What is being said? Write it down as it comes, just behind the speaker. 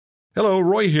Hello,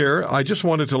 Roy here. I just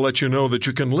wanted to let you know that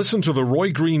you can listen to The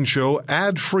Roy Green Show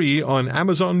ad-free on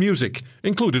Amazon Music,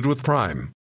 included with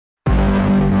Prime.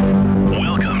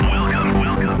 Welcome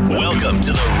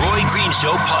to The Roy Green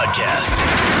Show podcast.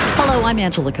 Hello, I'm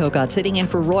Angela Kogot, sitting in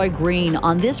for Roy Green.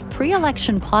 On this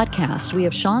pre-election podcast, we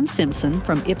have Sean Simpson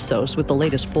from Ipsos with the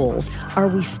latest polls. Are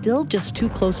we still just too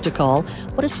close to call?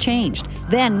 What has changed?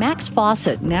 Then Max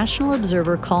Fawcett, National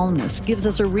Observer columnist, gives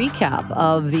us a recap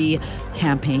of the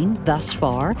campaign thus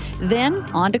far. Then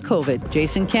on to COVID.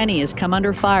 Jason Kenney has come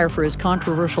under fire for his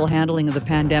controversial handling of the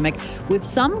pandemic, with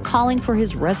some calling for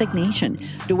his resignation.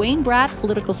 Dwayne Bratt,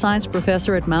 political science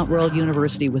professor at Mount Royal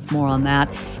University, with more on that.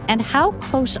 And how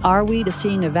close are we to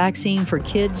seeing a vaccine for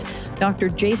kids? Dr.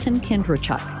 Jason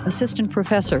Kindrachuk, assistant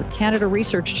professor, Canada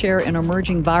Research Chair in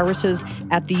Emerging Viruses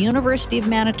at the University of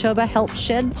Manitoba, helped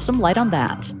shed some light on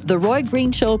that. The Roy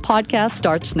Green Show podcast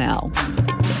starts now.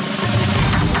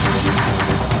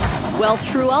 Well,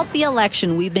 throughout the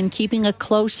election, we've been keeping a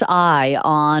close eye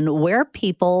on where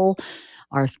people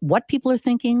are, what people are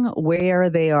thinking, where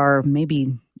they are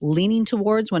maybe leaning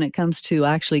towards when it comes to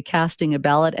actually casting a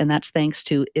ballot, and that's thanks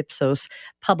to Ipsos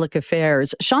Public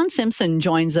Affairs. Sean Simpson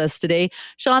joins us today.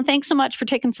 Sean, thanks so much for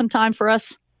taking some time for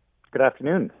us. Good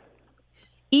afternoon.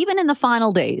 Even in the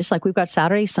final days, like we've got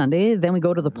Saturday, Sunday, then we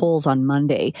go to the polls on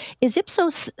Monday. Is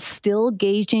Ipsos still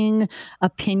gauging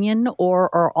opinion, or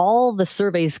are all the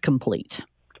surveys complete?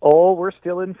 Oh, we're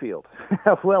still in field.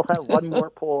 We'll have one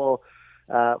more poll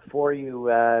for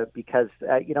you because,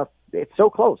 it's so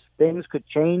close. Things could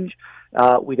change.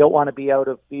 We don't want to be out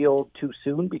of field too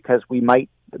soon because we might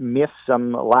miss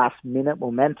some last-minute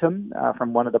momentum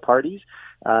from one of the parties.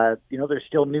 There's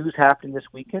still news happening this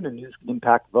weekend, and news can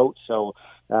impact votes, so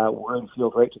we're in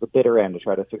field right to the bitter end to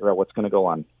try to figure out what's going to go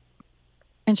on.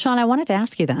 And Sean, I wanted to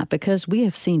ask you that because we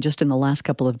have seen just in the last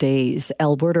couple of days,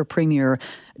 Alberta Premier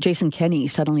Jason Kenney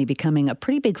suddenly becoming a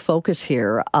pretty big focus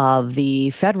here of the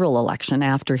federal election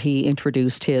after he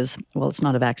introduced his, well, it's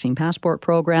not a vaccine passport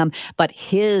program, but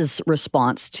his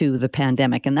response to the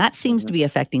pandemic. And that seems to be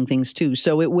affecting things too.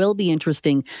 So it will be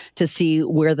interesting to see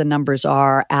where the numbers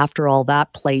are after all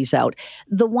that plays out.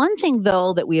 The one thing,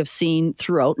 though, that we have seen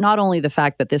throughout, not only the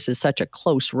fact that this is such a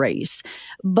close race,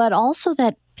 but also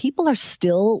that people are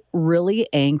still really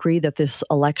angry that this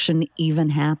election even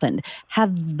happened.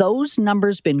 Have those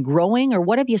numbers been growing, or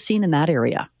what have you seen in that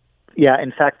area? Yeah,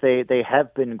 in fact, they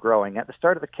have been growing. At the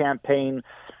start of the campaign, it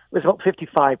was about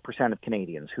 55% of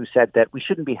Canadians who said that we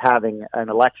shouldn't be having an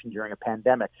election during a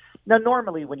pandemic. Now,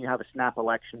 normally when you have a snap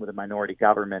election with a minority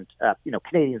government,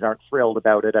 Canadians aren't thrilled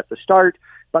about it at the start,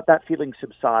 but that feeling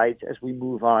subsides as we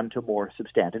move on to more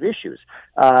substantive issues.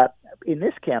 In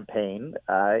this campaign,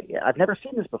 I've never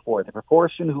seen this before. The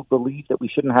proportion who believe that we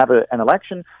shouldn't have an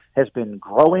election has been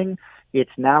growing.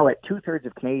 It's now at 2/3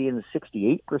 of Canadians,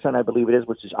 68%, I believe it is,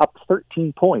 which is up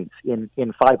 13 points in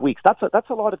 5 weeks. That's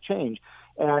a lot of change.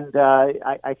 And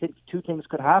I think two things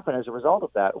could happen as a result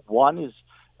of that. One is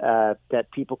that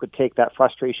people could take that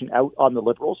frustration out on the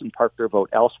Liberals and park their vote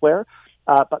elsewhere.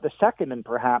 But the second, and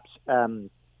perhaps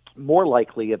more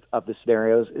likely of the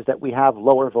scenarios, is that we have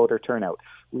lower voter turnout.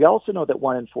 We also know that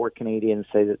 1 in 4 Canadians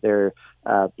say that they're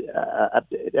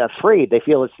afraid. They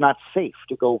feel it's not safe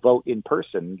to go vote in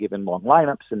person, given long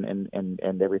lineups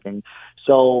and everything.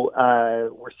 So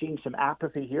we're seeing some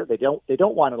apathy here. They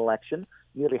don't want an election.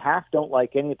 Nearly half don't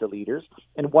like any of the leaders,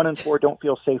 and 1 in 4 don't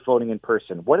feel safe voting in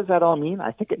person. What does that all mean?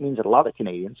 I think it means that a lot of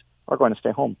Canadians are going to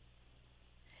stay home.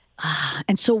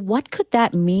 And so what could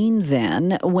that mean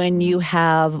then when you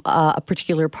have a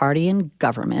particular party in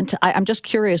government? I'm just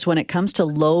curious, when it comes to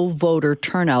low voter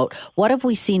turnout, what have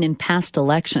we seen in past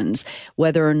elections,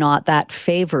 whether or not that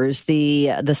favors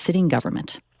the sitting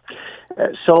government?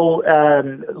 So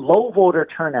low voter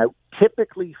turnout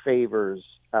typically favors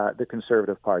the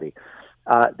Conservative Party.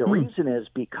 The reason is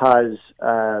because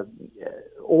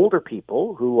older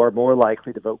people who are more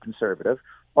likely to vote Conservative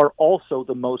are also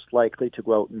the most likely to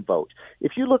go out and vote.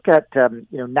 If you look at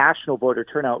national voter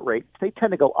turnout rates, they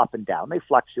tend to go up and down. They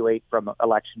fluctuate from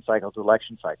election cycle to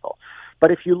election cycle. But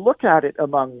if you look at it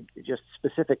among just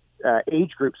specific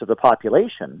age groups of the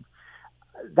population,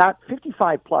 that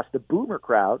 55 plus, the boomer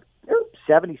crowd, they're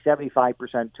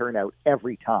 70-75% turnout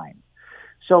every time.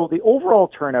 So the overall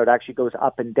turnout actually goes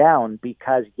up and down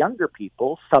because younger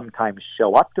people sometimes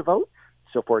show up to vote.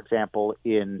 So, for example,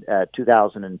 in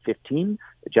 2015,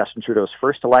 Justin Trudeau's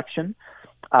first election,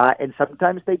 and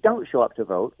sometimes they don't show up to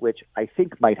vote, which I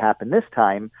think might happen this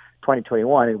time,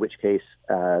 2021, in which case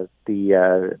the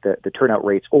turnout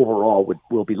rates overall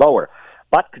will be lower.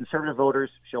 But Conservative voters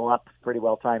show up pretty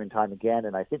well time and time again,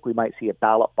 and I think we might see a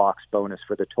ballot box bonus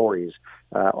for the Tories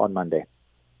on Monday.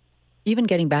 Even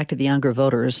getting back to the younger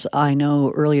voters, I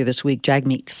know earlier this week,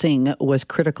 Jagmeet Singh was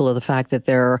critical of the fact that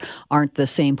there aren't the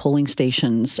same polling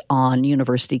stations on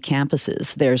university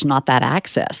campuses. There's not that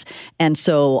access. And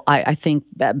so I think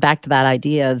back to that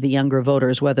idea of the younger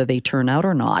voters, whether they turn out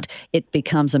or not, it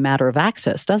becomes a matter of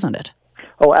access, doesn't it?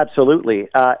 Oh, absolutely.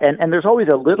 And there's always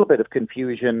a little bit of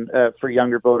confusion for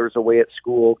younger voters away at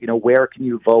school. Where can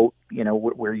you vote?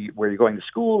 Where you're going to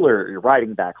school or you're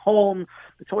riding back home.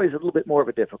 It's always a little bit more of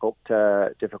a difficult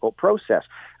process.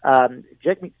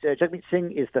 Jagmeet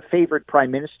Singh is the favored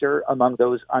prime minister among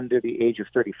those under the age of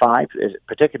 35,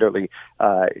 particularly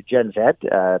Gen Z,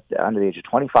 under the age of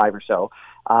 25 or so.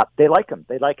 They like him.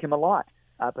 They like him a lot.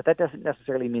 But that doesn't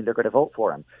necessarily mean they're going to vote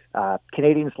for him.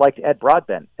 Canadians liked Ed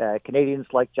Broadbent. Canadians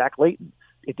liked Jack Layton.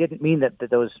 It didn't mean that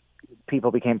those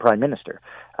people became prime minister.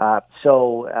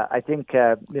 So I think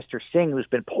Mr. Singh, who's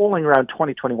been polling around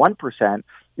 20-21%,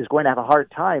 is going to have a hard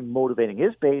time motivating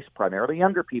his base, primarily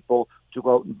younger people, to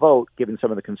go out and vote, given some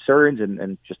of the concerns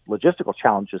and just logistical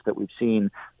challenges that we've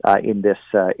seen in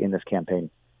this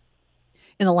campaign.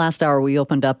 In the last hour, we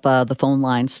opened up the phone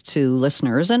lines to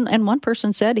listeners, and one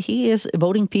person said he is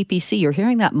voting PPC. You're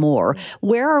hearing that more.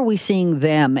 Where are we seeing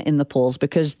them in the polls?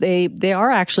 Because they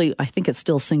are actually, I think it's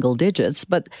still single digits,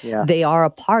 but they are a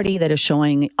party that is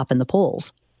showing up in the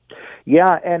polls.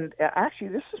 Yeah, and actually,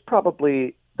 this is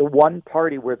probably the one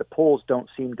party where the polls don't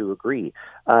seem to agree.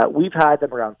 We've had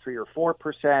them around 3 or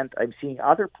 4%. I'm seeing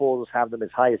other polls have them as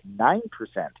high as 9%.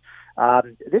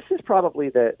 This is probably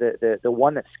the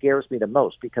one that scares me the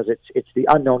most because it's the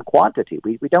unknown quantity.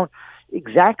 We don't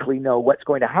exactly know what's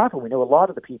going to happen. We know a lot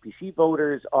of the PPC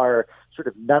voters are sort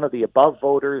of none of the above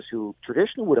voters who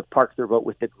traditionally would have parked their vote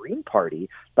with the Green Party,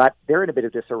 but they're in a bit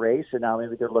of disarray. So now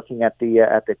maybe they're looking at the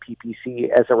PPC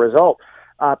as a result.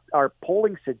 Our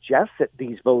polling suggests that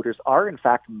these voters are in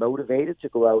fact motivated to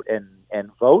go out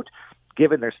and vote.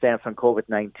 Given their stance on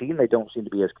COVID-19, they don't seem to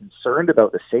be as concerned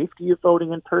about the safety of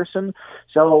voting in person.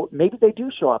 So maybe they do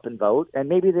show up and vote, and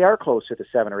maybe they are closer to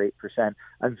 7 or 8%.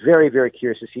 I'm very, very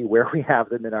curious to see where we have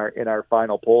them in our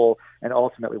final poll, and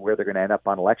ultimately where they're going to end up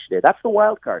on election day. That's the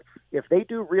wild card. If they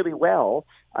do really well,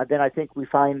 then I think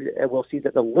we'll see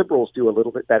that the Liberals do a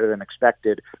little bit better than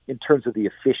expected in terms of the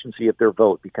efficiency of their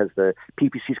vote, because the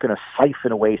PPC is going to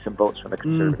siphon away some votes from the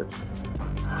Conservatives.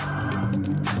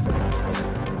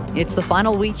 It's the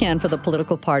final weekend for the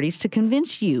political parties to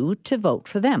convince you to vote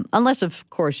for them. Unless, of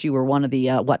course, you were one of the,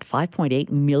 5.8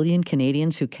 million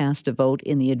Canadians who cast a vote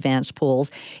in the advanced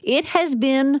polls. It has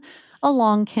been a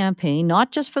long campaign,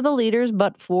 not just for the leaders,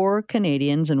 but for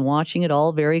Canadians. And watching it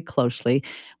all very closely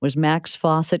was Max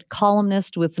Fawcett,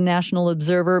 columnist with the National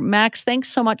Observer. Max, thanks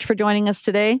so much for joining us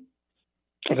today.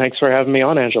 Thanks for having me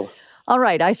on, Angela. All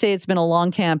right. I say it's been a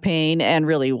long campaign and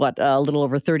really, a little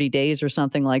over 30 days or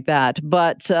something like that.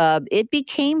 But it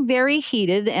became very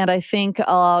heated. And I think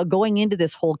going into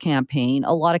this whole campaign,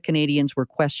 a lot of Canadians were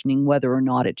questioning whether or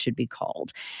not it should be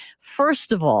called.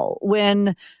 First of all,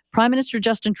 when Prime Minister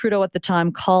Justin Trudeau at the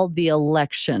time called the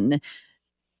election,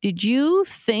 did you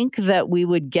think that we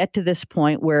would get to this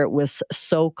point where it was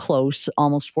so close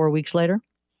almost 4 weeks later?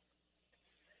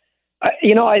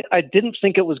 I didn't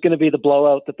think it was going to be the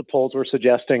blowout that the polls were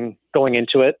suggesting going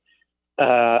into it.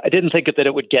 I didn't think that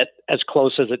it would get as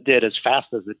close as it did, as fast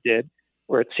as it did,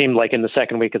 where it seemed like in the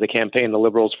second week of the campaign, the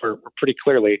Liberals were pretty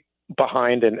clearly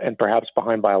behind and perhaps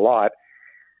behind by a lot.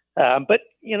 But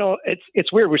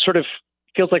it's weird. We sort of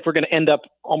feels like we're going to end up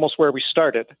almost where we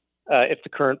started if the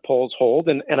current polls hold.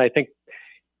 And I think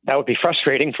that would be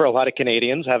frustrating for a lot of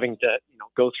Canadians, having to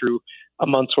go through a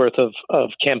month's worth of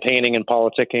campaigning and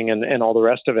politicking and all the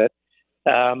rest of it.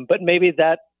 But maybe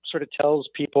that sort of tells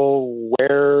people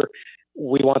where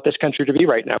we want this country to be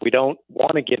right now. We don't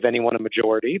want to give anyone a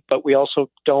majority, but we also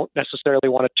don't necessarily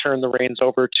want to turn the reins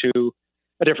over to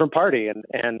a different party.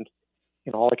 And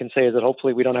all I can say is that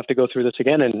hopefully we don't have to go through this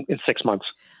again in 6 months.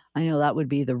 I know that would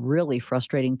be the really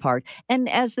frustrating part. And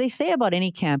as they say about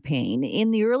any campaign,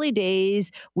 in the early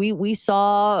days, we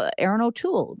saw Erin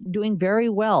O'Toole doing very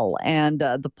well, and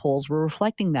the polls were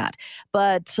reflecting that.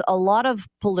 But a lot of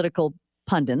political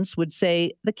pundits would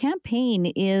say the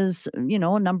campaign is,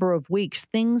 a number of weeks.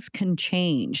 Things can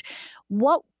change.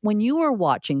 When you were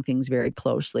watching things very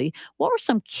closely, what were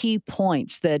some key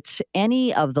points that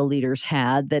any of the leaders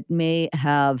had that may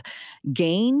have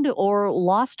gained or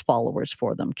lost followers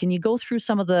for them? Can you go through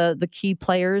some of the key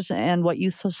players and what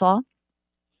you saw?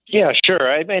 Yeah,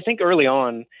 sure. I think early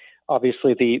on,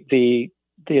 obviously the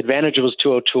advantage was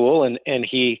to O'Toole, and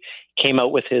he came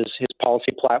out with his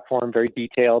policy platform, very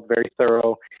detailed, very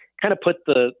thorough, kind of put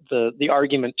the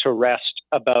argument to rest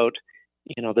about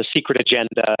the secret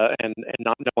agenda and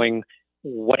not knowing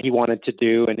what he wanted to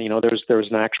do. And, there was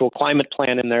an actual climate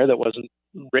plan in there that wasn't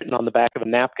written on the back of a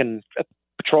napkin at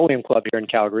the Petroleum Club here in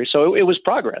Calgary. So it was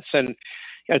progress. And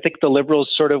I think the Liberals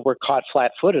sort of were caught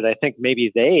flat-footed. I think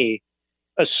maybe they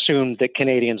assumed that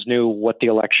Canadians knew what the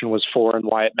election was for and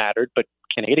why it mattered, but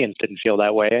Canadians didn't feel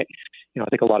that way. I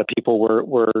think a lot of people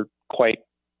were quite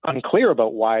unclear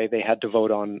about why they had to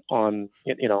vote on an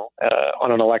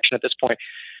election at this point.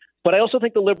 But I also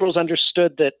think the Liberals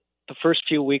understood that the first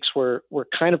few weeks were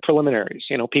kind of preliminaries.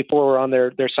 People were on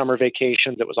their summer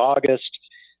vacations. It was August.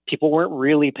 People weren't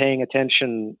really paying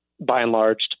attention, by and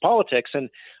large, to politics. And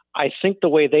I think the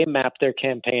way they mapped their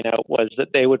campaign out was that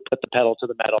they would put the pedal to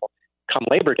the metal come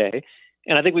Labor Day.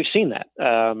 And I think we've seen that.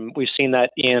 We've seen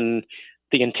that in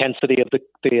the intensity of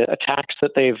the attacks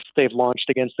that they've launched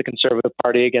against the Conservative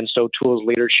Party, against O'Toole's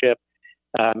leadership.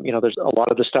 There's a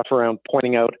lot of the stuff around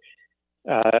pointing out,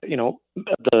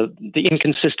 the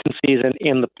inconsistencies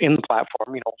in the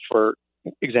platform. For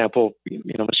example,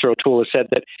 Mr. O'Toole has said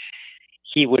that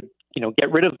he would,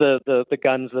 get rid of the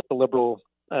guns that the Liberal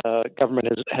government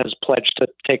has pledged to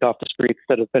take off the streets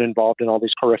that have been involved in all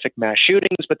these horrific mass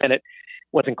shootings, but then it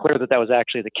wasn't clear that was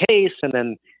actually the case. And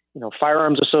then,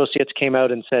 Firearms Associates came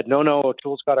out and said, no,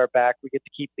 O'Toole's got our back. We get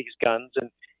to keep these guns. And,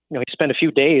 he spent a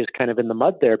few days kind of in the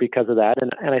mud there because of that.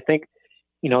 And I think,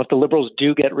 if the Liberals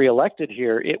do get reelected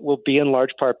here, it will be in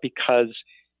large part because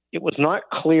it was not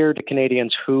clear to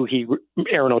Canadians who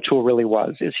Aaron O'Toole really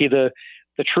was. Is he the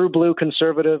true blue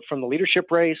Conservative from the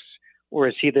leadership race, or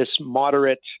is he this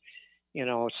moderate,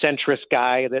 centrist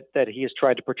guy that he has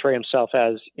tried to portray himself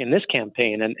as in this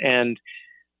campaign? And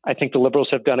I think the Liberals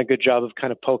have done a good job of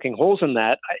kind of poking holes in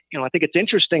that. I think it's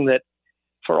interesting that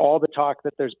for all the talk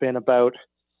that there's been about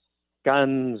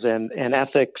guns and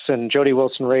ethics and Jody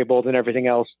Wilson-Raybould and everything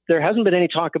else, there hasn't been any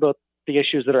talk about the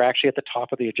issues that are actually at the top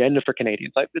of the agenda for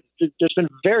Canadians. There's been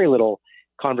very little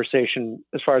conversation,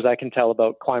 as far as I can tell,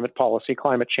 about climate policy,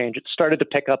 climate change. It started to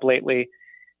pick up lately,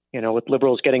 with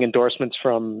Liberals getting endorsements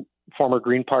from former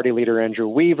Green Party leader Andrew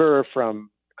Weaver,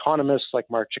 from economists like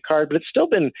Mark Chicard, but it's still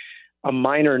been a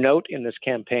minor note in this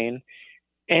campaign.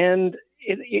 And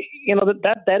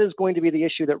that is going to be the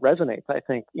issue that resonates, I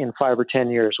think, in 5 or 10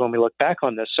 years when we look back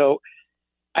on this. So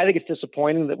I think it's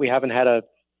disappointing that we haven't had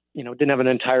didn't have an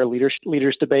entire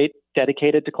leaders debate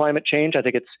dedicated to climate change. I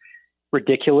think it's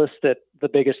ridiculous that the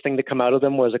biggest thing to come out of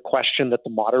them was a question that the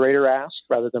moderator asked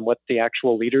rather than what the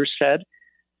actual leaders said.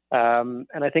 And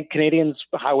I think Canadians,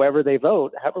 however they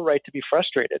vote, have a right to be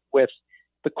frustrated with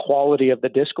the quality of the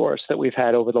discourse that we've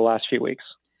had over the last few weeks.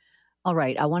 All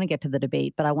right. I want to get to the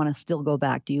debate, but I want to still go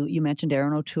back. You mentioned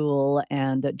Aaron O'Toole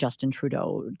and Justin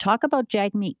Trudeau. Talk about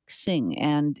Jagmeet Singh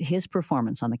and his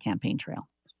performance on the campaign trail.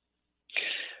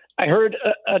 I heard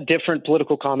a different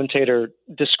political commentator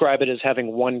describe it as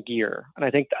having one gear. And I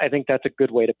think that's a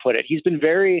good way to put it. He's been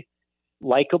very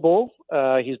likable.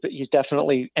 He's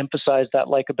definitely emphasized that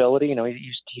likability.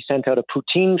 He sent out a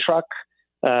poutine truck,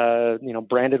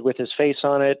 branded with his face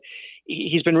on it.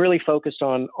 He's been really focused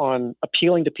on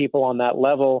appealing to people on that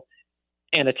level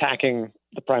and attacking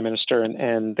the Prime Minister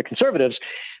and the Conservatives.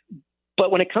 But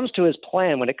when it comes to his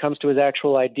plan, when it comes to his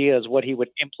actual ideas, what he would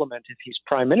implement if he's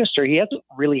Prime Minister, he hasn't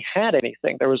really had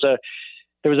anything. There was a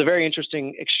very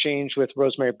interesting exchange with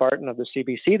Rosemary Barton of the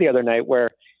CBC the other night where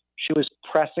she was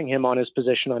pressing him on his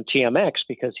position on TMX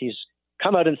because he's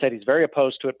come out and said he's very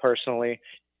opposed to it personally,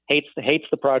 hates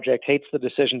the project, hates the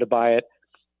decision to buy it.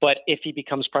 But if he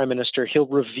becomes Prime Minister, he'll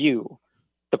review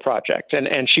the project.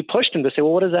 And she pushed him to say,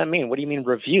 well, what does that mean? What do you mean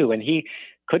review? And he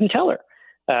couldn't tell her.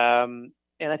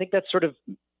 And I think that's sort of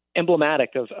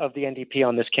emblematic of the NDP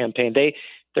on this campaign.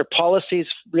 Their policies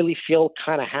really feel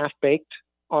kind of half-baked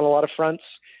on a lot of fronts.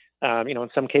 In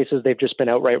some cases, they've just been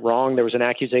outright wrong. There was an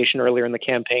accusation earlier in the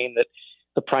campaign that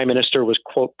the Prime Minister was,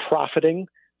 quote, profiting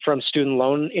from student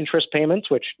loan interest payments,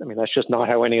 which, that's just not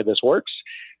how any of this works.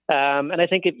 And I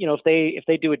think if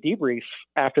they do a debrief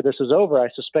after this is over, I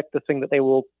suspect the thing that they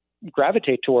will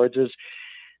gravitate towards is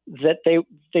that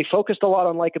they focused a lot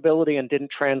on likability and didn't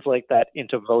translate that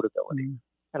into votability. Mm.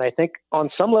 And I think on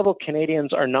some level,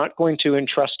 Canadians are not going to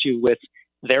entrust you with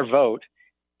their vote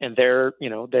and their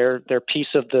piece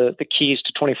of the keys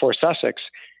to 24 Sussex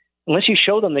unless you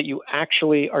show them that you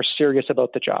actually are serious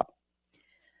about the job.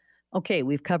 Okay,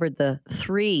 we've covered the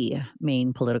three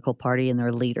main political party and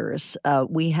their leaders.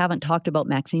 We haven't talked about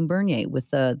Maxime Bernier with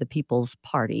the People's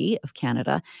Party of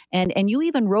Canada. And you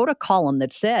even wrote a column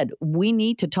that said, we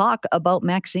need to talk about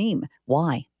Maxime.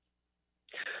 Why?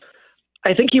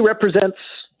 I think he represents,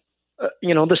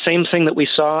 the same thing that we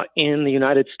saw in the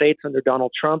United States under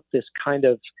Donald Trump, this kind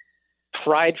of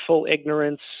prideful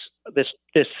ignorance, this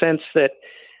sense that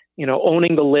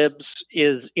owning the libs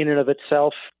is in and of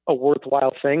itself a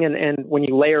worthwhile thing. And when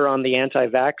you layer on the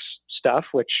anti-vax stuff,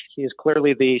 which he is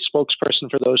clearly the spokesperson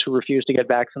for those who refuse to get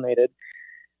vaccinated,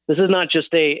 this is not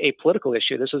just a political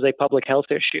issue. This is a public health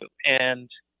issue. And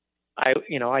I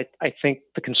think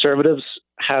the Conservatives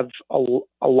have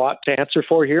a lot to answer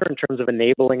for here in terms of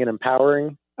enabling and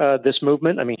empowering this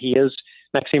movement. I mean,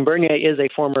 Maxime Bernier is a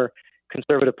former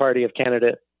Conservative Party of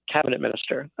Canada cabinet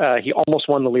minister. He almost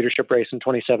won the leadership race in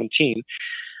 2017.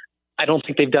 I don't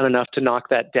think they've done enough to knock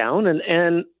that down.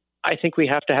 And I think we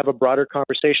have to have a broader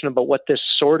conversation about what this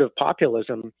sort of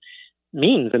populism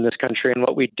means in this country and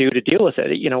what we do to deal with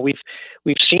it.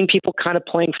 We've seen people kind of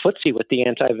playing footsie with the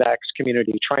anti-vax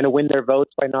community, trying to win their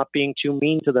votes by not being too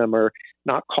mean to them or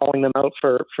not calling them out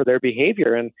for their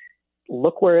behavior. And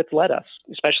look where it's led us,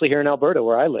 especially here in Alberta,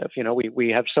 where I live. We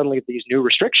have suddenly these new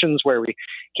restrictions where we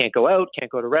can't go out, can't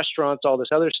go to restaurants, all this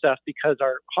other stuff because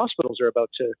our hospitals are about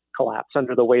to collapse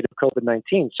under the weight of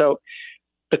COVID-19. So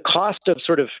the cost of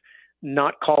sort of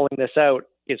not calling this out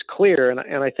is clear.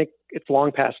 And I think it's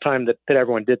long past time that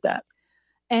everyone did that.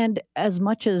 And as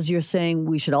much as you're saying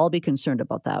we should all be concerned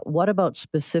about that, what about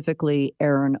specifically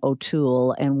Erin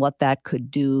O'Toole and what that could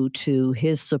do to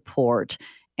his support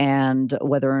and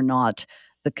whether or not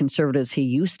the Conservatives he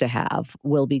used to have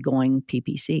will be going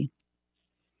PPC?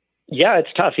 Yeah,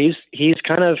 it's tough. He's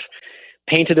kind of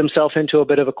painted himself into a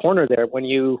bit of a corner there. When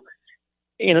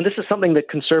this is something that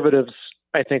Conservatives,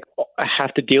 I think,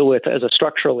 have to deal with as a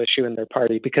structural issue in their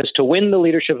party, because to win the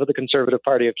leadership of the Conservative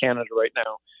Party of Canada right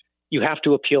now, you have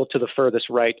to appeal to the furthest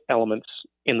right elements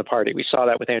in the party. We saw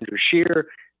that with Andrew Scheer,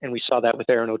 and we saw that with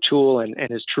Erin O'Toole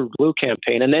and his True Blue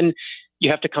campaign. And then you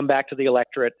have to come back to the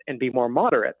electorate and be more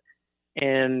moderate.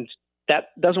 And that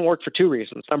doesn't work for two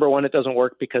reasons. Number one, it doesn't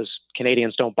work because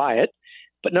Canadians don't buy it.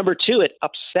 But number two, it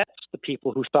upsets the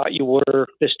people who thought you were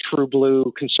this true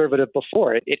blue conservative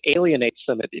before. It alienates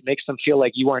them. It makes them feel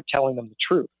like you aren't telling them the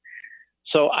truth.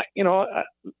 So,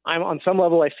 I'm on some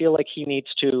level, I feel like he needs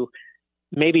to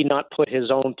maybe not put his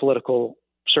own political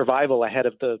survival ahead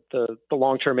of the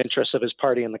long-term interests of his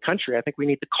party and the country. I think we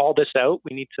need to call this out.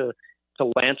 We need to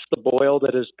lance the boil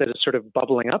that is sort of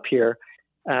bubbling up here.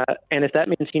 And if that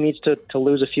means he needs to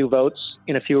lose a few votes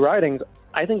in a few ridings,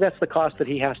 I think that's the cost that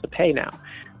he has to pay now.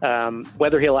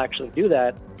 Whether he'll actually do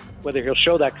that, whether he'll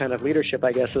show that kind of leadership,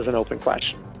 I guess, is an open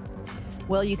question.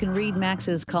 Well, you can read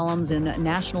Max's columns in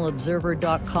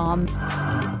nationalobserver.com.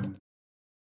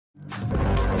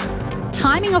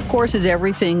 Timing, of course, is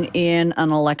everything in an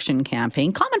election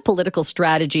campaign. Common political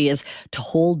strategy is to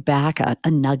hold back a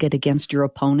nugget against your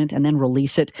opponent and then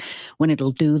release it when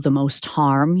it'll do the most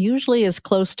harm, usually as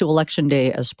close to Election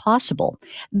Day as possible.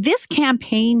 This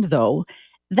campaign, though,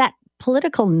 that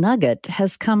political nugget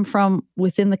has come from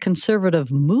within the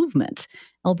Conservative movement.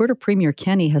 Alberta Premier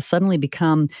Kenney has suddenly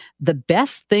become the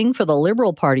best thing for the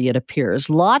Liberal Party, it appears.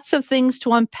 Lots of things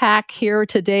to unpack here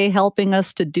today. Helping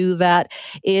us to do that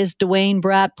is Dwayne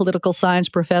Bratt, political science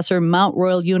professor, Mount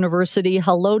Royal University.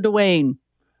 Hello, Dwayne.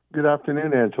 Good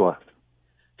afternoon, Angela.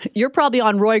 You're probably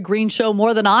on Roy Green Show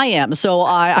more than I am, so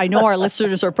I know our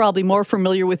listeners are probably more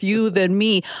familiar with you than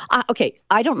me. Okay,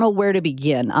 I don't know where to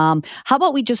begin. How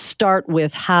about we just start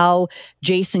with how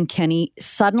Jason Kenney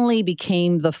suddenly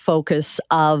became the focus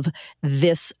of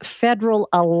this federal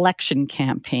election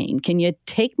campaign? Can you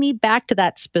take me back to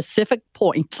that specific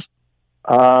point?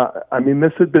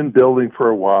 This had been building for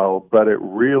a while, but it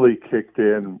really kicked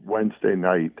in Wednesday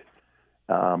night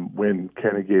when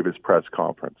Kenney gave his press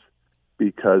conference,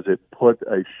 because it put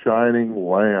a shining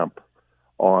lamp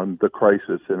on the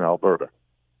crisis in Alberta.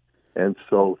 And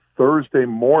so Thursday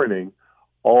morning,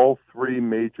 all three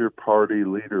major party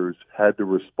leaders had to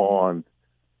respond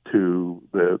to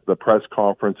the press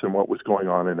conference and what was going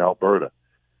on in Alberta.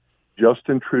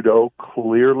 Justin Trudeau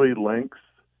clearly links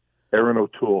Erin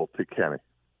O'Toole to Kenney.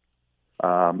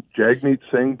 Jagmeet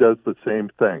Singh does the same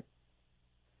thing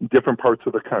in different parts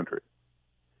of the country.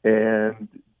 And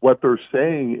what they're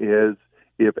saying is,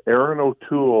 if Erin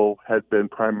O'Toole had been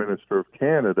Prime Minister of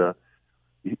Canada,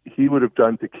 he would have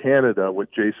done to Canada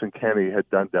what Jason Kenney had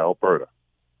done to Alberta.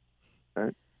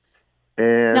 Right?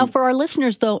 And now, for our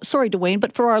listeners, though, sorry, Dwayne,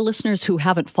 but for our listeners who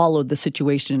haven't followed the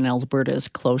situation in Alberta as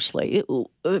closely,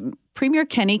 Premier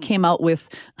Kenney came out with,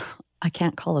 I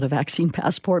can't call it a vaccine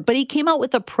passport, but he came out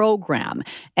with a program,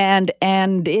 and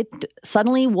it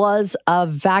suddenly was a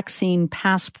vaccine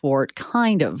passport,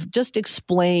 kind of. Just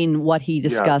explain what he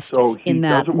discussed in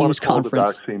that news conference. He doesn't want to call it a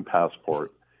vaccine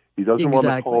passport. He doesn't want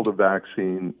to call it a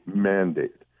vaccine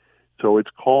mandate. So it's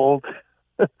called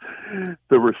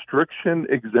the Restriction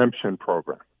Exemption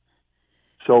Program.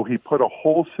 So he put a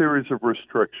whole series of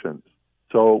restrictions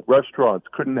So restaurants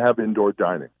couldn't have indoor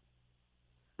dining.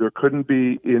 There couldn't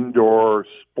be indoor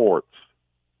sports.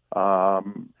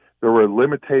 There were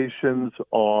limitations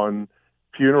on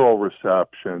funeral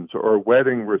receptions or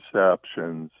wedding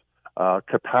receptions,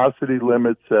 capacity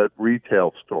limits at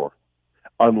retail store,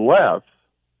 unless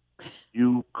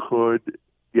you could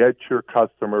get your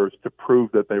customers to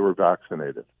prove that they were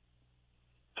vaccinated.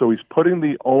 So he's putting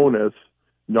the onus,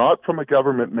 not from a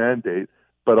government mandate,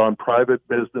 but on private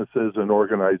businesses and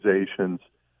organizations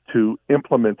to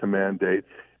implement a mandate,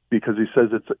 because he says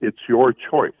it's your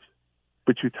choice.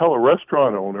 But you tell a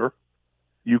restaurant owner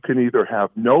you can either have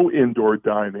no indoor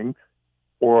dining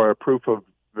or a proof of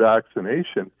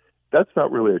vaccination. That's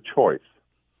not really a choice.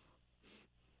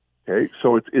 Okay,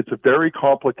 so it's very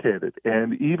complicated.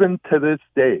 And even to this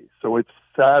day, so it's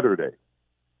Saturday,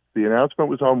 the announcement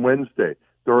was on Wednesday,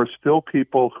 there are still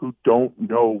people who don't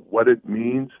know what it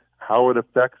means, how it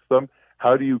affects them.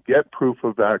 How do you get proof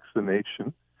of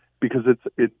vaccination? Because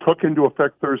it took into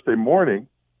effect Thursday morning,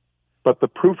 but the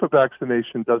proof of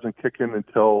vaccination doesn't kick in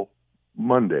until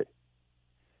Monday.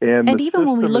 And the even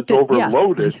when we system looked is at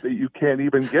overloaded that you can't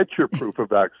even get your proof of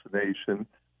vaccination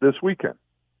this weekend.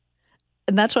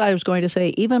 And that's what I was going to say.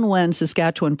 Even when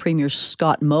Saskatchewan Premier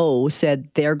Scott Moe said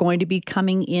they're going to be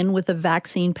coming in with a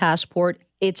vaccine passport,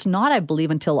 it's not, I believe,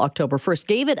 until October 1st.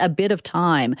 Gave it a bit of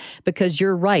time, because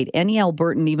you're right. Any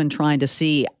Albertan even trying to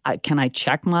see, can I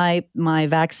check my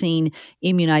vaccine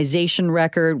immunization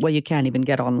record? Well, you can't even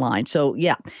get online. So,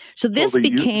 yeah. So this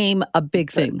became a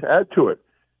big thing. To add to it,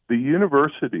 the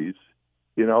universities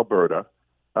in Alberta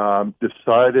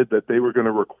decided that they were going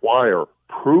to require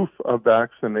proof of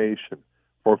vaccination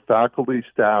for faculty,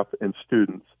 staff, and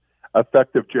students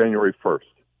effective January 1st.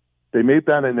 They made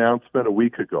that announcement a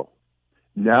week ago.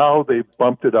 Now they've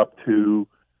bumped it up to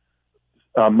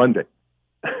Monday.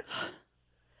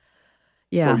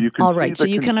 Yeah. So you can all right. So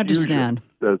you can understand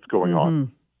that's going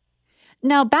on.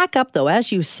 Now, back up though,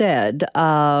 as you said,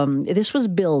 this was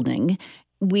building.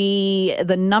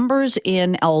 The numbers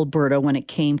in Alberta when it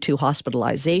came to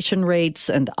hospitalization rates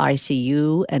and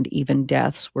ICU and even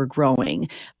deaths were growing,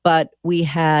 but we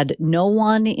had no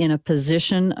one in a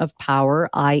position of power,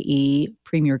 i.e.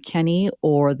 Premier Kenney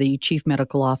or the Chief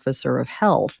Medical Officer of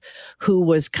Health, who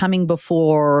was coming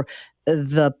before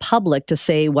the public to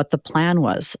say what the plan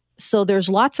was. So there's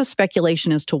lots of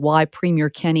speculation as to why Premier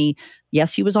Kenney,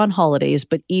 yes, he was on holidays,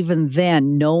 but even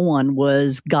then, no one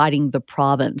was guiding the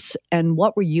province. And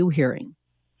what were you hearing?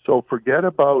 So forget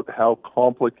about how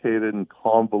complicated and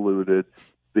convoluted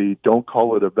the don't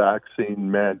call it a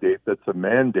vaccine mandate, that's a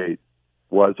mandate,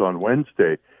 was on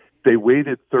Wednesday. They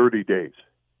waited 30 days.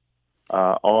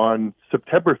 On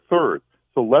September 3rd,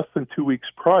 so less than 2 weeks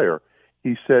prior,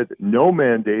 he said no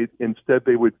mandate. Instead,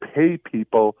 they would pay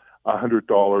people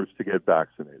 $100 to get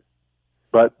vaccinated.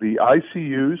 But the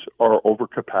ICUs are over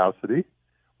capacity.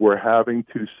 We're having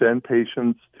to send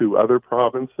patients to other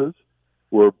provinces.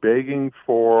 We're begging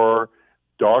for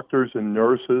doctors and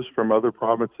nurses from other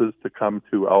provinces to come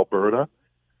to Alberta.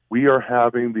 We are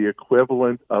having the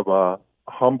equivalent of a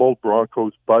Humboldt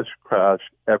Broncos bus crash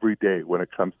every day when it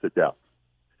comes to death.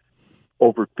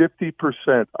 Over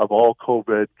 50% of all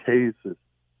COVID cases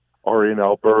are in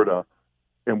Alberta,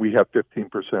 and we have 15%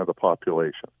 of the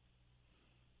population.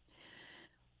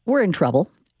 We're in trouble,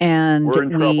 and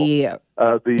we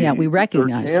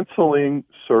recognize. They're canceling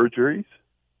surgeries,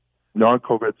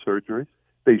 non-COVID surgeries.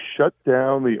 They shut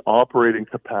down the operating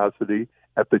capacity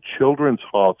at the Children's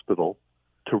Hospital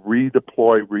to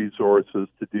redeploy resources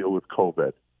to deal with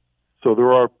COVID. So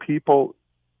there are people,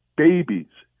 babies,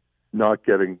 not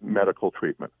getting medical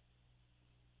treatment.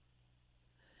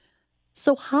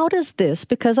 So how does this,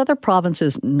 because other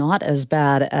provinces not as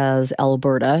bad as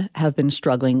Alberta have been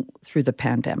struggling through the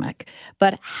pandemic,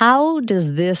 but how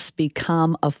does this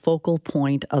become a focal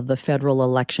point of the federal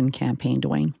election campaign,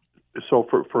 Dwayne? So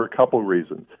for a couple of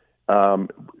reasons.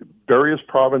 Various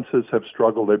provinces have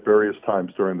struggled at various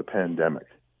times during the pandemic.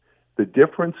 The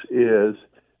difference is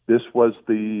this was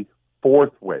the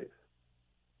fourth wave,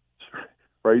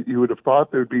 right? You would have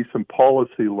thought there'd be some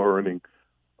policy learning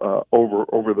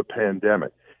over the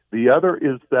pandemic. The other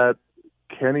is that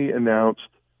Kenney announced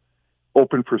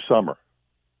open for summer.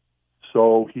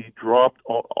 So he dropped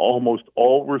almost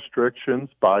all restrictions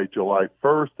by July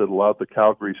 1st that allowed the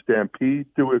Calgary Stampede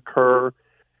to occur.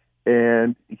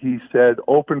 And he said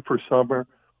open for summer,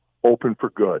 open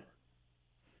for good.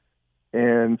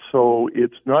 And so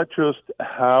it's not just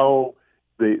how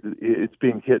it's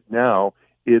being hit now,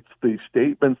 it's the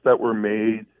statements that were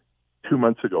made 2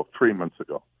 months ago, 3 months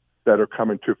ago, that are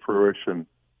coming to fruition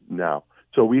now.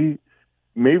 So we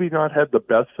maybe not had the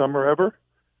best summer ever,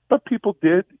 But people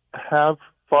did have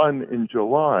fun in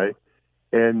July,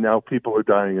 and now people are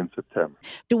dying in September.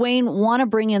 Dwayne, want to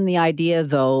bring in the idea,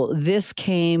 though. This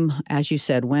came, as you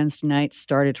said, Wednesday night,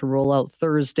 started to roll out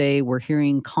Thursday. We're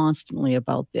hearing constantly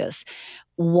about this.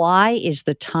 Why is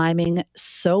the timing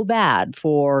so bad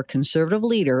for Conservative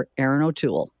leader Erin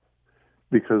O'Toole?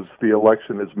 Because the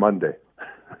election is Monday,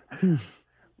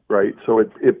 right? So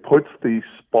it puts the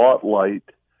spotlight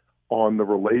on the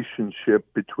relationship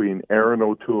between Erin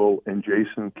O'Toole and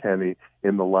Jason Kenney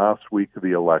in the last week of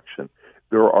the election.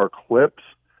 There are clips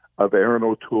of Erin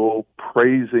O'Toole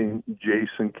praising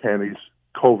Jason Kenney's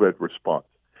COVID response.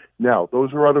 Now,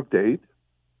 those are out of date.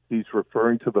 He's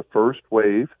referring to the first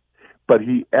wave, but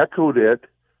he echoed it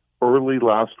early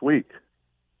last week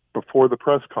before the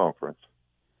press conference.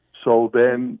 So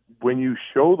then when you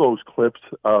show those clips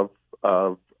of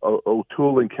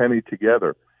O'Toole and Kenney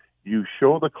together, you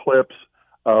show the clips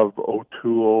of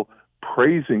O'Toole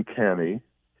praising Kenney,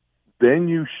 then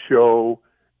you show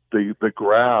the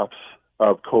graphs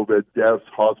of COVID deaths,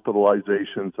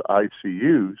 hospitalizations,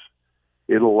 ICUs.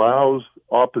 It allows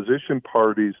opposition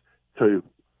parties to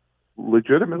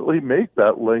legitimately make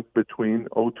that link between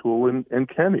O'Toole and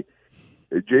Kenney.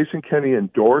 Jason Kenney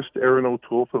endorsed Erin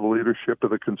O'Toole for the leadership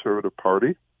of the Conservative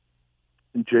Party.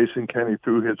 And Jason Kenney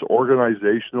threw his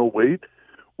organizational weight,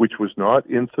 which was not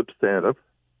insubstantive,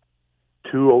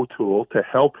 to O'Toole to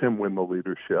help him win the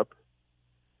leadership.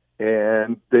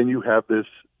 And then you have this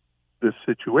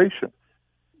situation.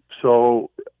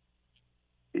 So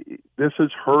this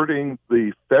is hurting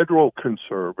the federal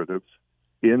Conservatives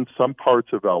in some parts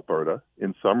of Alberta,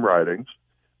 in some ridings,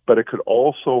 but it could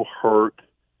also hurt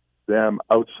them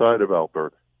outside of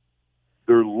Alberta.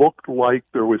 There looked like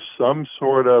there was some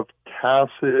sort of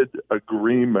tacit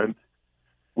agreement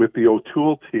with the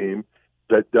O'Toole team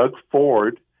that Doug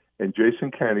Ford and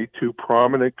Jason Kenney, two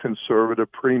prominent Conservative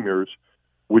premiers,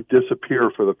 would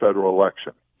disappear for the federal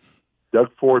election. Doug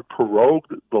Ford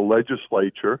prorogued the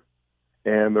legislature,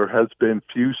 and there has been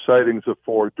few sightings of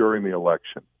Ford during the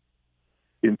election.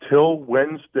 Until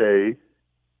Wednesday,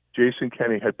 Jason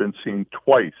Kenney had been seen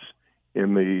twice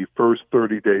in the first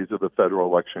 30 days of the federal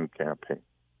election campaign.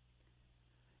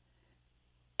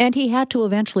 And he had to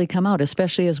eventually come out,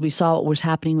 especially as we saw what was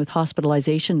happening with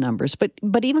hospitalization numbers.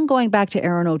 But even going back to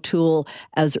Erin O'Toole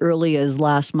as early as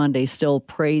last Monday, still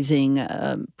praising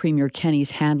Premier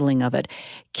Kenney's handling of it.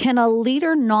 Can a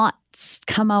leader not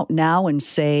come out now and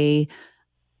say,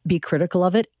 be critical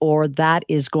of it, or that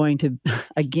is going to,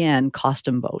 again, cost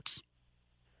him votes?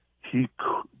 He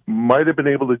might have been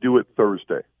able to do it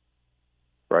Thursday,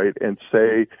 right? And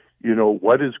say,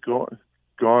 what is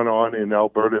gone on in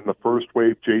Alberta in the first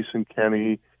wave. Jason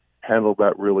Kenney handled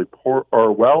that really poor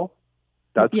or well.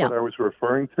 That's what I was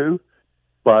referring to.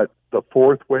 But the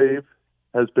fourth wave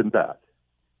has been bad.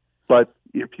 But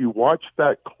if you watch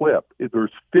that clip,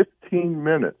 there's 15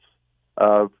 minutes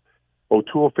of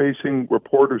O'Toole facing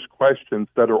reporters' questions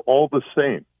that are all the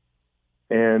same.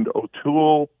 And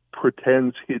O'Toole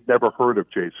pretends he'd never heard of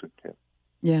Jason Kenney.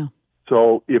 Yeah.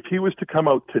 So if he was to come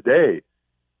out today,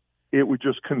 it would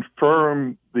just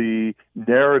confirm the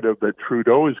narrative that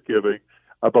Trudeau is giving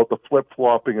about the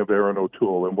flip-flopping of Erin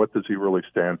O'Toole and what does he really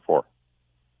stand for.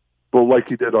 But like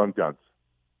he did on guns.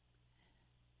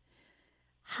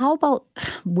 How about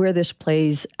where this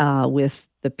plays with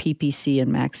the PPC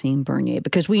and Maxime Bernier?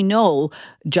 Because we know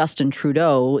Justin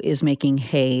Trudeau is making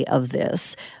hay of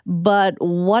this. But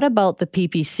what about the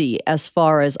PPC? As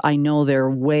far as I know, they're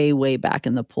way, way back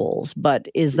in the polls. But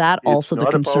is that also the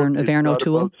concern of Erin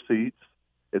O'Toole? It's not about seats.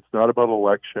 It's not about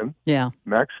election. Yeah.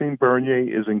 Maxime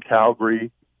Bernier is in Calgary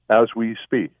as we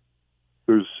speak.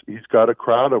 He's got a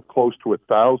crowd of close to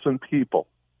 1,000 people,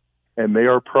 and they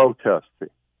are protesting.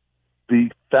 The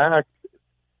fact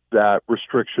that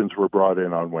restrictions were brought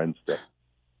in on Wednesday.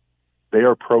 They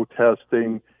are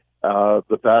protesting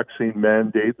the vaccine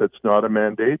mandate that's not a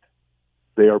mandate.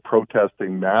 They are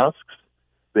protesting masks.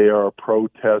 They are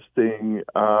protesting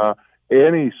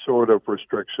any sort of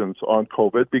restrictions on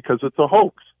COVID because it's a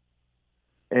hoax.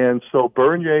 And so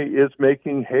Bernier is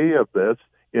making hay of this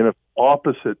in an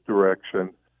opposite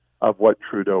direction of what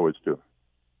Trudeau is doing.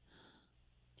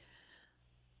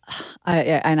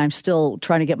 I'm still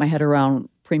trying to get my head around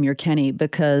Premier Kenney,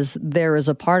 because there is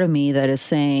a part of me that is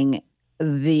saying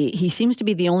he seems to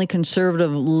be the only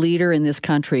Conservative leader in this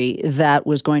country that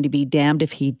was going to be damned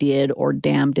if he did or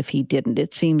damned if he didn't.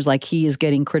 It seems like he is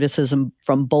getting criticism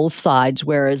from both sides,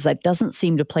 whereas that doesn't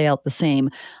seem to play out the same.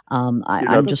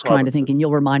 I'm just trying to think, and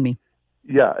you'll remind me.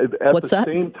 Yeah, at the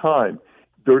same time,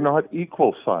 they're not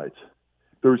equal sides.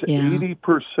 There's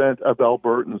 80% of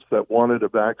Albertans that wanted a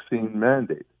vaccine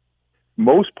mandate.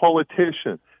 Most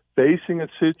politicians, facing a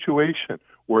situation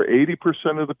where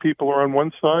 80% of the people are on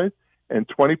one side and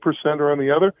 20% are on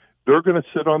the other, they're going to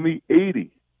sit on the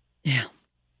 80. Yeah.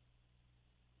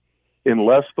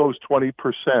 Unless those 20%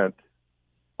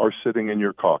 are sitting in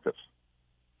your caucus.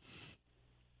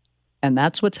 And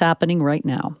that's what's happening right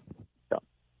now. Yeah.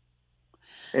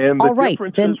 And the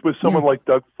difference is with someone like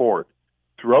Doug Ford.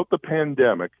 Throughout the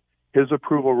pandemic, his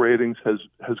approval ratings has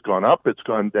gone up, it's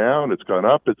gone down, it's gone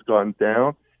up, it's gone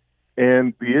down.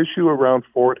 And the issue around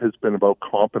Ford has been about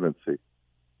competency.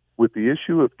 With the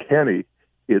issue of Kenney,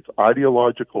 it's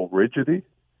ideological rigidity,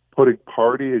 putting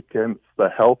party against the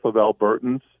health of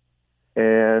Albertans,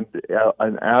 and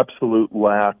an absolute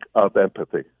lack of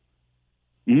empathy.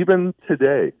 Even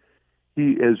today,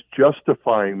 he is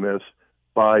justifying this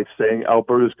by saying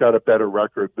Alberta's got a better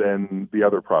record than the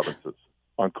other provinces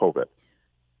on COVID.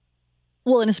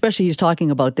 Well, and especially he's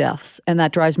talking about deaths, and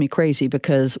that drives me crazy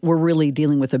because we're really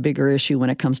dealing with a bigger issue when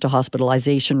it comes to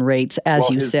hospitalization rates, as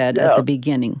you said at the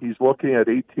beginning. He's looking at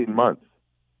 18 months.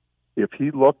 If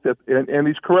he looked at, and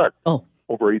he's correct,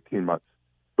 over 18 months.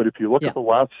 But if you look at the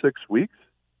last 6 weeks,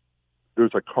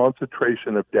 there's a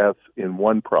concentration of deaths in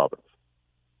one province,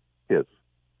 his.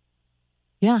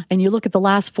 Yeah, and you look at the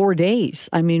last 4 days.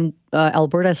 I mean,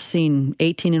 Alberta's seen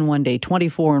 18 in one day,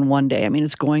 24 in one day. I mean,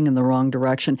 it's going in the wrong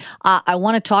direction. I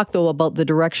want to talk, though, about the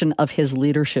direction of his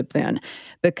leadership then,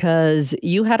 because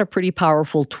you had a pretty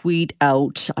powerful tweet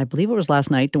out, I believe it was last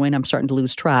night, Dwayne, I'm starting to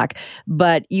lose track,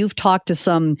 but you've talked to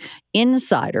some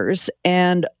insiders,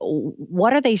 and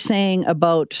what are they saying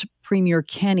about Premier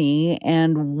Kenney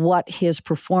and what his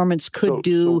performance could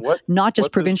do, not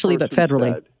just provincially, but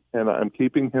federally? Said, and I'm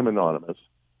keeping him anonymous.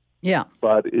 Yeah.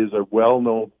 But is a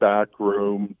well-known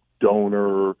backroom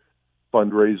donor,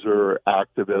 fundraiser,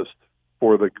 activist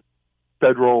for the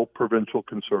federal, provincial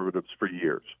Conservatives for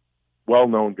years.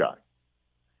 Well-known guy.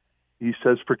 He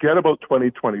says, forget about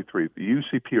 2023. The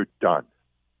UCP are done.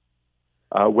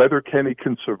 Whether Kenney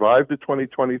can survive the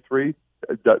 2023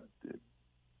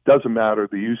 doesn't matter.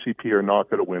 The UCP are not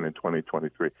going to win in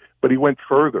 2023. But he went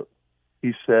further.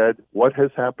 He said, what has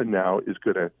happened now is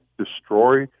going to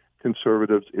destroy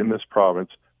Conservatives in this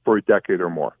province for a decade or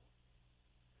more.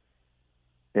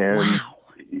 And,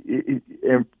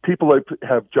 and people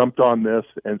have jumped on this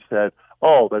and said,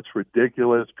 oh, that's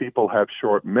ridiculous. People have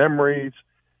short memories.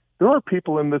 There are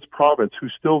people in this province who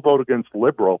still vote against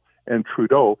Liberal and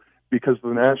Trudeau because of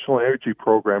the National Energy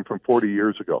Program from 40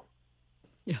 years ago.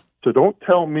 Yeah. So don't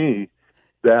tell me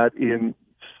that in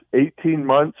 18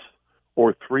 months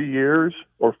or 3 years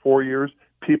or 4 years,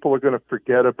 people are going to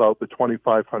forget about the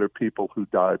 2,500 people who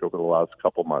died over the last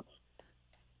couple months.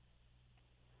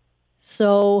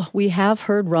 So we have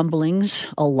heard rumblings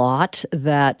a lot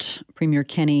that Premier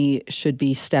Kenney should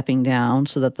be stepping down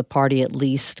so that the party at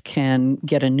least can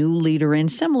get a new leader in,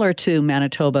 similar to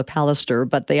Manitoba Pallister,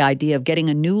 but the idea of getting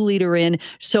a new leader in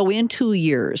so in 2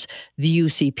 years the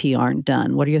UCP aren't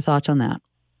done. What are your thoughts on that?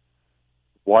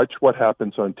 Watch what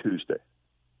happens on Tuesday.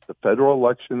 The federal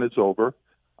election is over.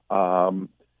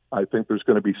 I think there's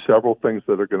going to be several things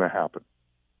that are going to happen.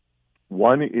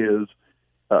 One is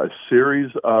a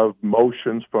series of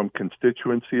motions from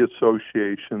constituency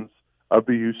associations of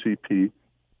the UCP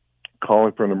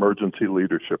calling for an emergency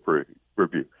leadership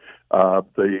review.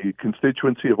 The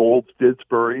constituency of Olds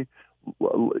Didsbury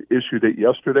issued it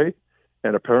yesterday,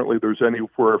 and apparently there's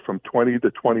anywhere from 20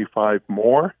 to 25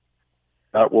 more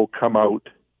that will come out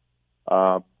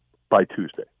by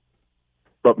Tuesday.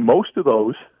 But most of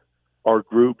those are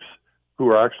groups who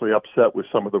are actually upset with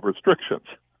some of the restrictions.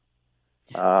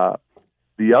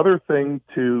 The other thing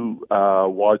to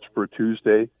watch for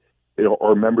Tuesday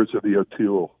are members of the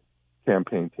O'Toole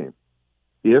campaign team.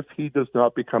 If he does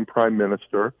not become prime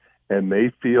minister and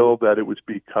they feel that it was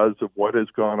because of what has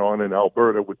gone on in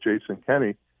Alberta with Jason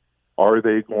Kenney, are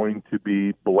they going to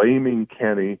be blaming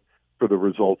Kenney for the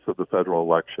results of the federal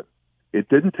election? It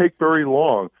didn't take very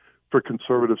long for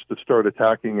Conservatives to start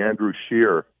attacking Andrew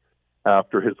Scheer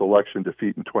after his election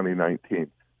defeat in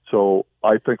 2019. So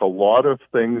I think a lot of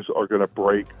things are going to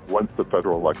break once the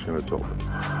federal election is over.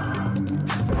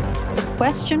 The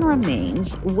question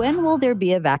remains, when will there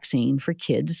be a vaccine for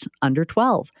kids under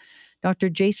 12? Dr.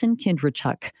 Jason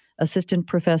Kindrechuk, Assistant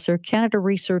Professor, Canada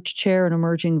Research Chair in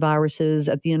Emerging Viruses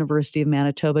at the University of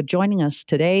Manitoba, joining us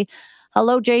today.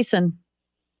 Hello, Jason.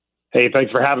 Hey,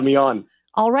 thanks for having me on.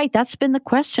 All right, that's been the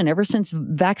question ever since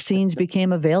vaccines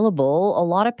became available. A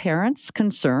lot of parents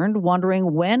concerned,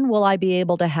 wondering, when will I be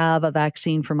able to have a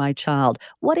vaccine for my child?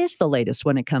 What is the latest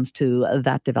when it comes to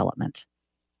that development?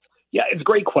 Yeah, it's a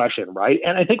great question, right?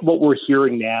 And I think what we're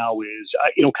hearing now is,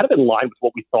 kind of in line with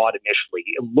what we thought initially.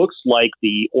 It looks like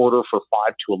the order for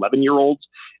 5 to 11-year-olds,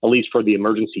 at least for the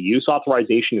emergency use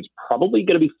authorization, is probably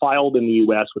going to be filed in the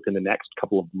U.S. within the next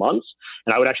couple of months.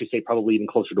 And I would actually say probably even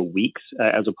closer to weeks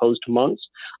as opposed to months.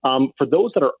 For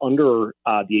those that are under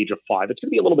the age of 5, it's going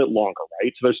to be a little bit longer,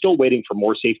 right? So they're still waiting for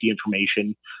more safety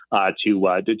information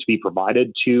to be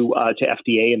provided to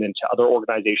FDA and then to other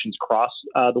organizations across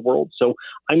the world. So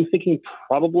I'm thinking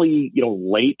probably,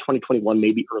 late 2021,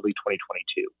 maybe early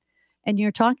 2022. And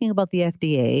you're talking about the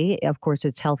FDA. Of course,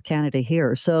 it's Health Canada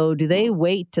here. So do they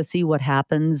wait to see what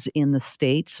happens in the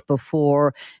States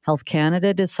before Health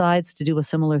Canada decides to do a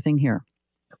similar thing here?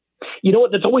 You know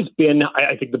what? That's always been,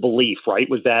 I think, the belief, right,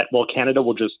 was that, well, Canada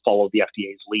will just follow the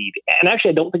FDA's lead. And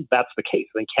actually, I don't think that's the case.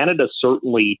 I think Canada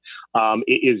certainly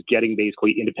is getting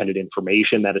basically independent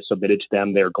information that is submitted to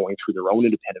them. They're going through their own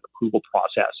independent approval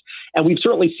process. And we've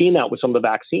certainly seen that with some of the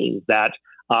vaccines that,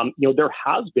 there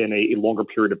has been a longer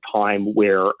period of time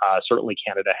where certainly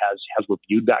Canada has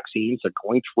reviewed vaccines. They're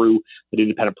going through an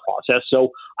independent process.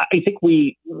 So I think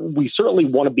we certainly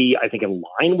want to be, I think, in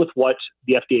line with what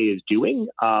the FDA is doing,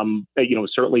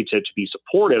 certainly to be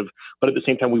supportive. But at the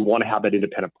same time, we want to have that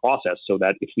independent process so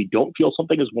that if we don't feel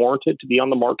something is warranted to be on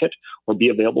the market or be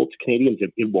available to Canadians,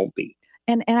 it won't be.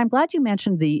 And I'm glad you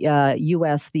mentioned the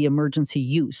U.S., the emergency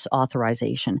use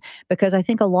authorization, because I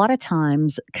think a lot of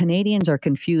times Canadians are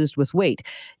confused with, wait,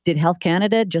 did Health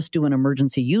Canada just do an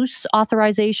emergency use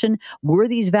authorization? Were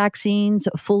these vaccines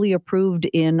fully approved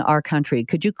in our country?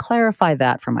 Could you clarify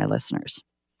that for my listeners?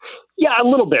 Yeah, a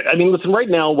little bit. I mean, listen, right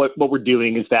now what we're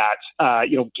doing is that,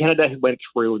 Canada went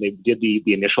through, they did the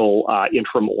initial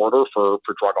interim order for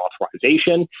drug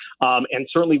authorization. And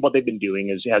certainly what they've been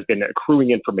doing has been accruing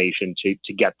information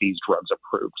to get these drugs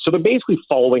approved. So they're basically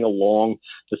following along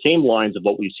the same lines of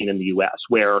what we've seen in the U.S.,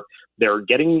 where they're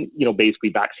getting, basically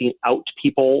vaccine out to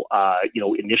people,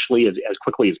 initially as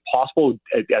quickly as possible,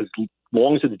 as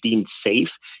long as it's deemed safe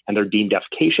and they're deemed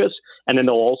efficacious. And then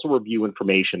they'll also review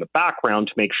information in the background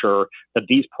to make sure that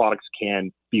these products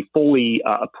can be fully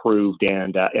approved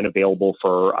and available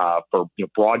for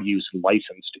broad use and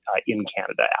licensed in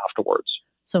Canada afterwards.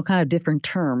 So kind of different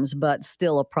terms, but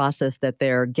still a process that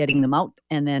they're getting them out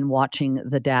and then watching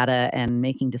the data and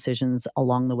making decisions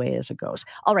along the way as it goes.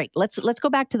 All right, let's go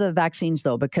back to the vaccines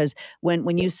though, because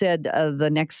when you said the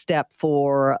next step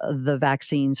for the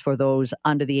vaccines for those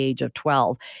under the age of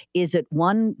 12, is it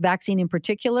one vaccine in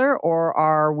particular, or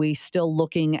are we still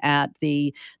looking at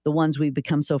the ones we've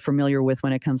become so familiar with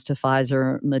when it comes to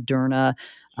Pfizer, Moderna,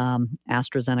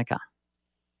 AstraZeneca?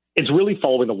 It's really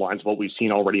following the lines of what we've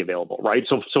seen already available, right?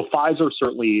 So Pfizer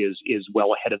certainly is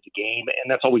well ahead of the game,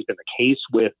 and that's always been the case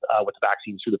with the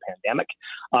vaccines through the pandemic.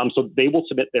 So they will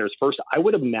submit theirs first. I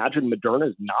would imagine Moderna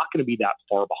is not going to be that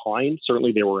far behind.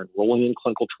 Certainly, they were enrolling in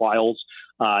clinical trials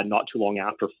not too long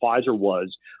after Pfizer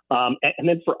was. And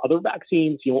then for other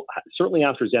vaccines, certainly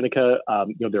AstraZeneca,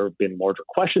 there have been larger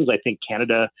questions. I think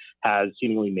Canada has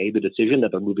seemingly made the decision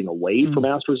that they're moving away from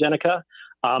AstraZeneca.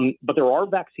 But there are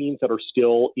vaccines that are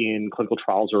still in clinical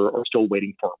trials or still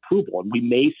waiting for approval, and we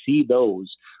may see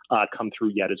those come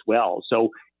through yet as well. So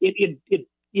it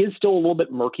is still a little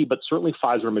bit murky, but certainly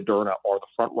Pfizer and Moderna are the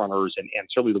front runners and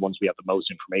certainly the ones we have the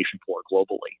most information for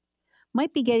globally.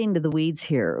 Might be getting to the weeds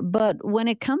here, but when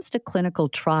it comes to clinical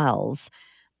trials,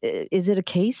 is it a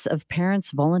case of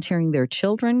parents volunteering their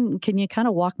children? Can you kind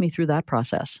of walk me through that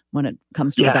process when it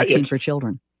comes to a vaccine for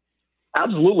children?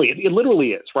 Absolutely. It literally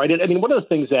is, right? I mean, one of the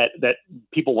things that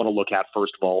people want to look at,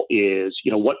 first of all, is,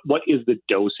 what is the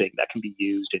dosing that can be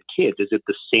used in kids? Is it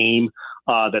the same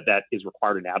that is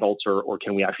required in adults, or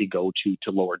can we actually go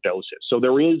to lower doses? So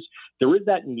there is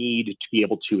that need to be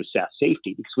able to assess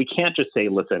safety, because we can't just say,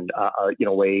 listen,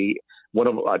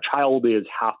 a child is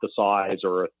half the size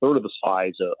or a third of the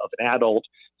size of an adult,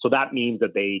 so that means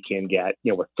that they can get,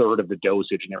 a third of the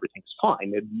dosage and everything's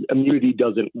fine. Immunity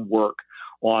doesn't work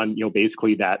on,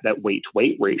 basically that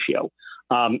weight-to-weight ratio.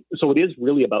 So it is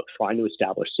really about trying to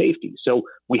establish safety. So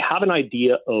we have an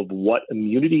idea of what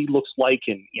immunity looks like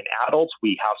in adults.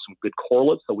 We have some good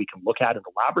correlates that we can look at in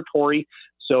the laboratory.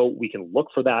 So we can look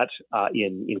for that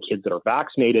in kids that are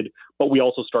vaccinated, but we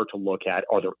also start to look at,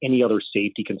 are there any other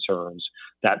safety concerns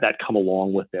that come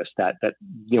along with this that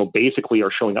basically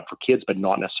are showing up for kids, but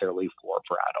not necessarily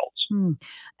for adults.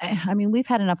 I mean, we've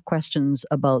had enough questions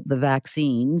about the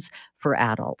vaccines for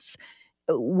adults.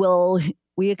 Will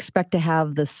we expect to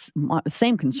have the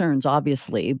same concerns,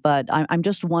 obviously, but I'm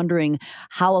just wondering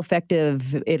how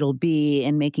effective it'll be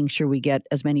in making sure we get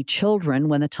as many children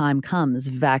when the time comes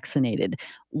vaccinated.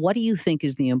 What do you think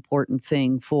is the important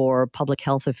thing for public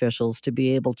health officials to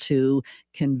be able to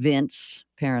convince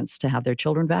parents to have their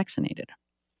children vaccinated?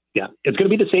 Yeah, it's going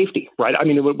to be the safety, right? I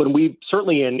mean, when we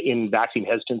certainly in vaccine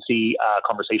hesitancy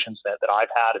conversations that I've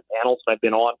had and panels that I've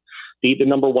been on, the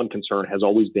number one concern has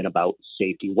always been about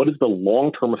safety. What is the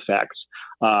long-term effects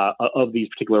of these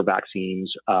particular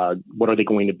vaccines? What are they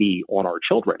going to be on our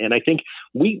children? And I think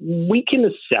we can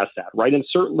assess that, right? And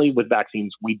certainly with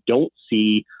vaccines, we don't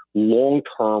see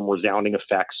long-term resounding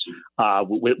effects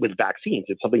with vaccines.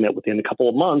 It's something that within a couple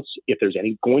of months, if there's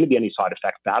going to be any side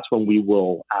effects, that's when we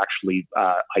will actually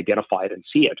identify it and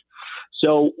see it.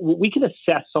 So we can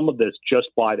assess some of this just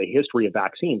by the history of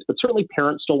vaccines, but certainly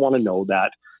parents still want to know that,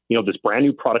 this brand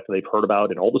new product that they've heard about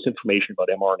and all this information about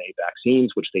mRNA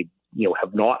vaccines, which they,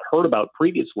 have not heard about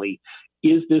previously,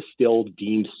 is this still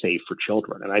deemed safe for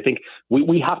children? And I think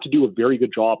we have to do a very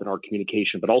good job in our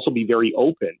communication, but also be very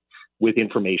open with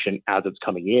information as it's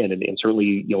coming in, and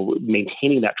certainly,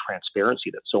 maintaining that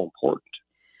transparency that's so important.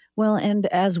 Well, and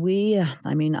as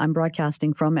I'm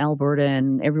broadcasting from Alberta,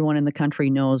 and everyone in the country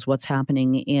knows what's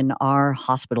happening in our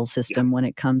hospital system when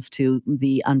it comes to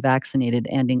the unvaccinated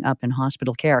ending up in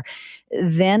hospital care.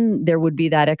 Then there would be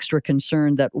that extra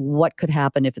concern that what could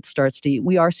happen if it starts to,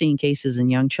 we are seeing cases in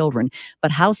young children,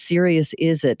 but how serious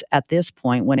is it at this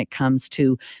point when it comes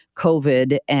to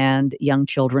COVID and young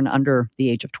children under the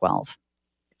age of 12?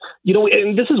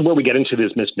 And this is where we get into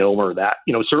this misnomer that,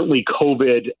 certainly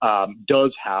COVID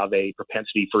does have a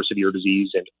propensity for severe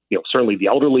disease, and, certainly the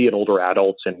elderly and older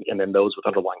adults and then those with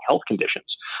underlying health conditions.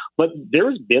 But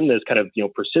there's been this kind of,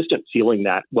 persistent feeling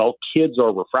that, well, kids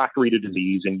are refractory to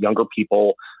disease and younger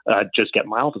people just get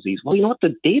mild disease. Well, you know what?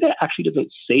 The data actually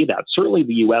doesn't say that. Certainly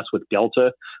the U.S. with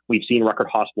Delta, we've seen record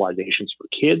hospitalizations for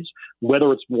kids.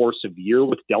 Whether it's more severe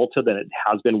with Delta than it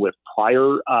has been with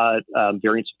prior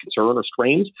variants of concern or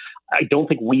strains, I don't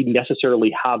think we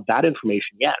necessarily have that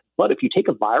information yet. But if you take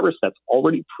a virus that's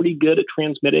already pretty good at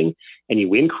transmitting and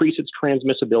you increase its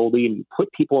transmissibility and you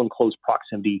put people in close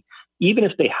proximity, even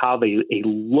if they have a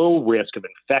low risk of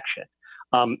infection,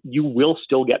 you will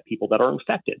still get people that are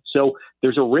infected. So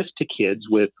there's a risk to kids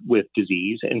with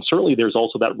disease, and certainly there's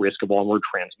also that risk of onward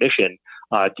transmission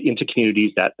into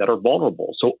communities that are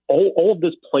vulnerable. So all of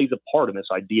this plays a part in this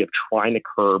idea of trying to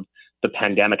curb the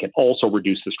pandemic and also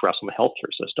reduce the stress on the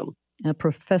healthcare system.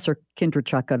 Professor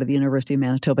Kindrachuk out of the University of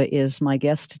Manitoba is my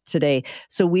guest today.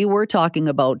 So we were talking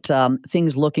about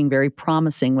things looking very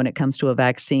promising when it comes to a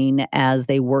vaccine as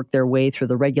they work their way through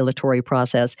the regulatory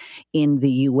process in the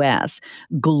U.S.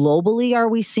 Globally, are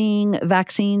we seeing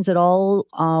vaccines at all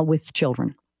with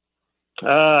children?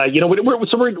 We're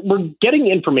getting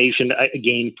information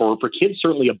again for kids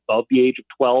certainly above the age of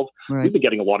 12. Right. We've been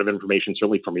getting a lot of information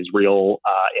certainly from Israel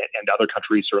and other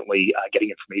countries, certainly getting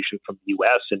information from the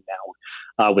U.S. and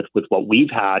now with what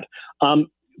we've had.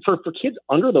 For kids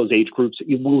under those age groups,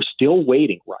 we're still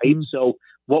waiting, right? So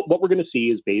what we're going to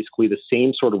see is basically the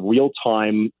same sort of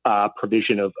real-time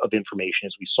provision of information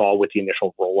as we saw with the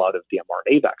initial rollout of the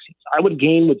mRNA vaccines. I would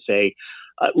say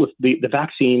the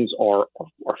vaccines are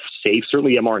safe.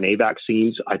 Certainly mRNA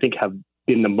vaccines, I think, have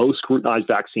been the most scrutinized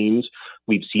vaccines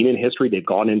we've seen in history. They've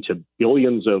gone into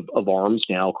billions of arms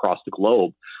now across the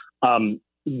globe.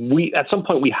 At some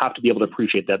point, we have to be able to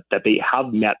appreciate that they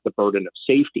have met the burden of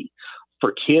safety.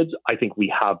 For kids, I think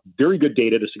we have very good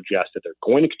data to suggest that they're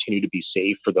going to continue to be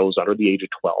safe for those under the age of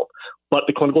 12. But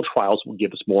the clinical trials will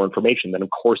give us more information. Then, of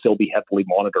course, they'll be heavily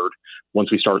monitored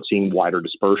once we start seeing wider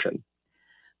dispersion.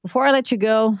 Before I let you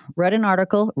go, read an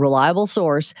article, reliable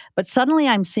source, but suddenly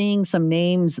I'm seeing some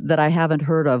names that I haven't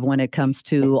heard of when it comes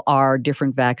to our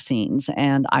different vaccines.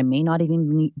 And I may not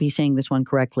even be saying this one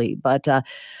correctly, but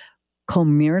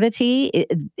Comirnaty,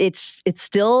 it's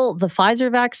still the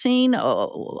Pfizer vaccine.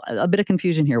 A bit of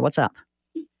confusion here. What's up?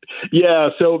 Yeah,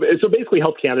 so basically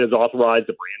Health Canada has authorized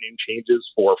the brand name changes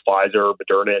for Pfizer,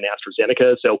 Moderna, and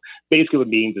AstraZeneca. So basically what it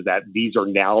means is that these are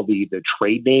now the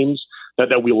trade names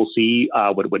that we will see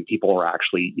when people are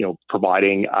actually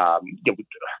providing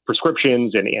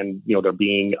prescriptions and they're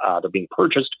being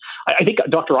purchased. I think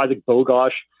Dr. Isaac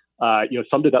Bogosh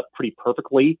summed it up pretty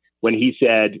perfectly when he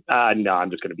said, no,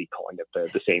 I'm just going to be calling it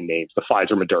the same names, the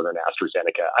Pfizer, Moderna, and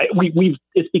AstraZeneca.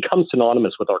 It's become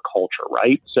synonymous with our culture,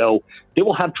 right? So they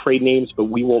will have trade names, but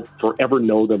we will forever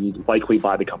know them likely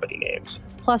by the company names.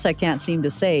 Plus, I can't seem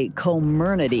to say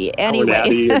Comirnaty. Anyway.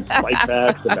 Comirnaty and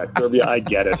Spikevax and Bacteria, I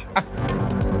get it.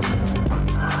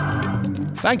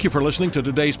 Thank you for listening to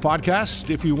today's podcast.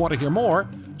 If you want to hear more,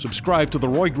 Subscribe to The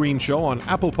Roy Green Show on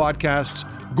Apple Podcasts,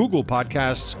 Google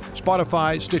Podcasts,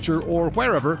 Spotify, Stitcher, or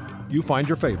wherever you find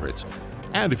your favorites.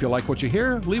 And if you like what you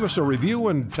hear, leave us a review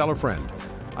and tell a friend.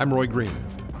 I'm Roy Green.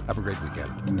 Have a great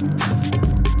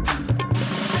weekend.